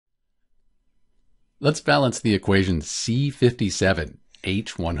Let's balance the equation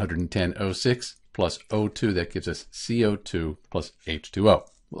C57H110O6 plus O2. That gives us CO2 plus H2O.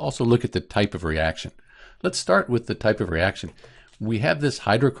 We'll also look at the type of reaction. Let's start with the type of reaction. We have this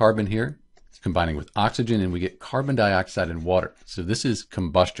hydrocarbon here. It's combining with oxygen, and we get carbon dioxide and water. So this is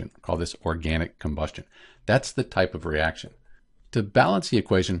combustion. We'll call this organic combustion. That's the type of reaction. To balance the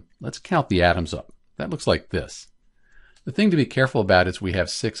equation, let's count the atoms up. That looks like this. The thing to be careful about is we have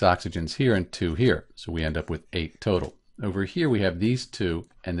 6 oxygens here and 2 here, so we end up with 8 total. Over here we have these 2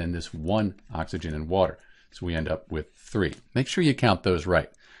 and then this 1 oxygen and water, so we end up with 3. Make sure you count those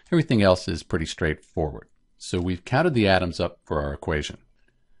right. Everything else is pretty straightforward. So we've counted the atoms up for our equation.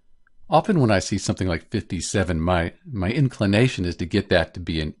 Often when I see something like 57, my inclination is to get that to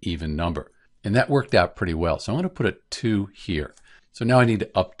be an even number. And that worked out pretty well. So I'm going to put a 2 here. So now I need to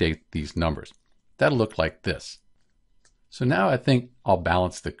update these numbers. That'll look like this. So now I think I'll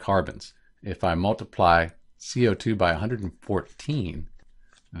balance the carbons. If I multiply CO2 by 114,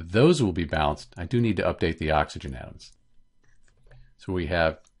 those will be balanced. I do need to update the oxygen atoms. So we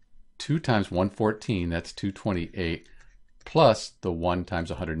have 2 times 114, that's 228, plus the 1 times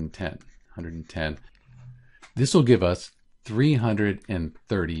 110. This will give us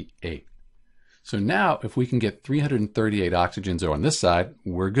 338. So now if we can get 338 oxygens on this side,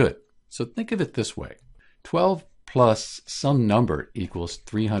 we're good. So think of it this way. 12 plus some number equals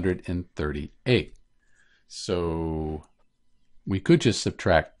 338. So we could just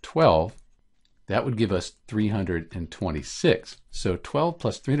subtract 12. That would give us 326. So 12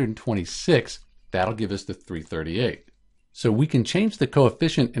 plus 326, that'll give us the 338. So we can change the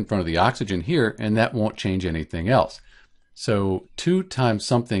coefficient in front of the oxygen here, and that won't change anything else. So 2 times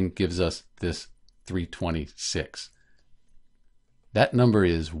something gives us this 326. That number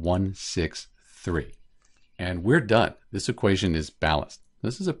is 163. And we're done. This equation is balanced.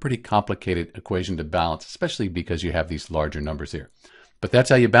 This is a pretty complicated equation to balance, especially because you have these larger numbers here. But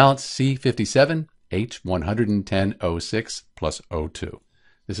that's how you balance C57H110O6 plus O2.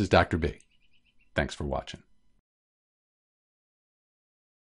 This is Dr. B. Thanks for watching.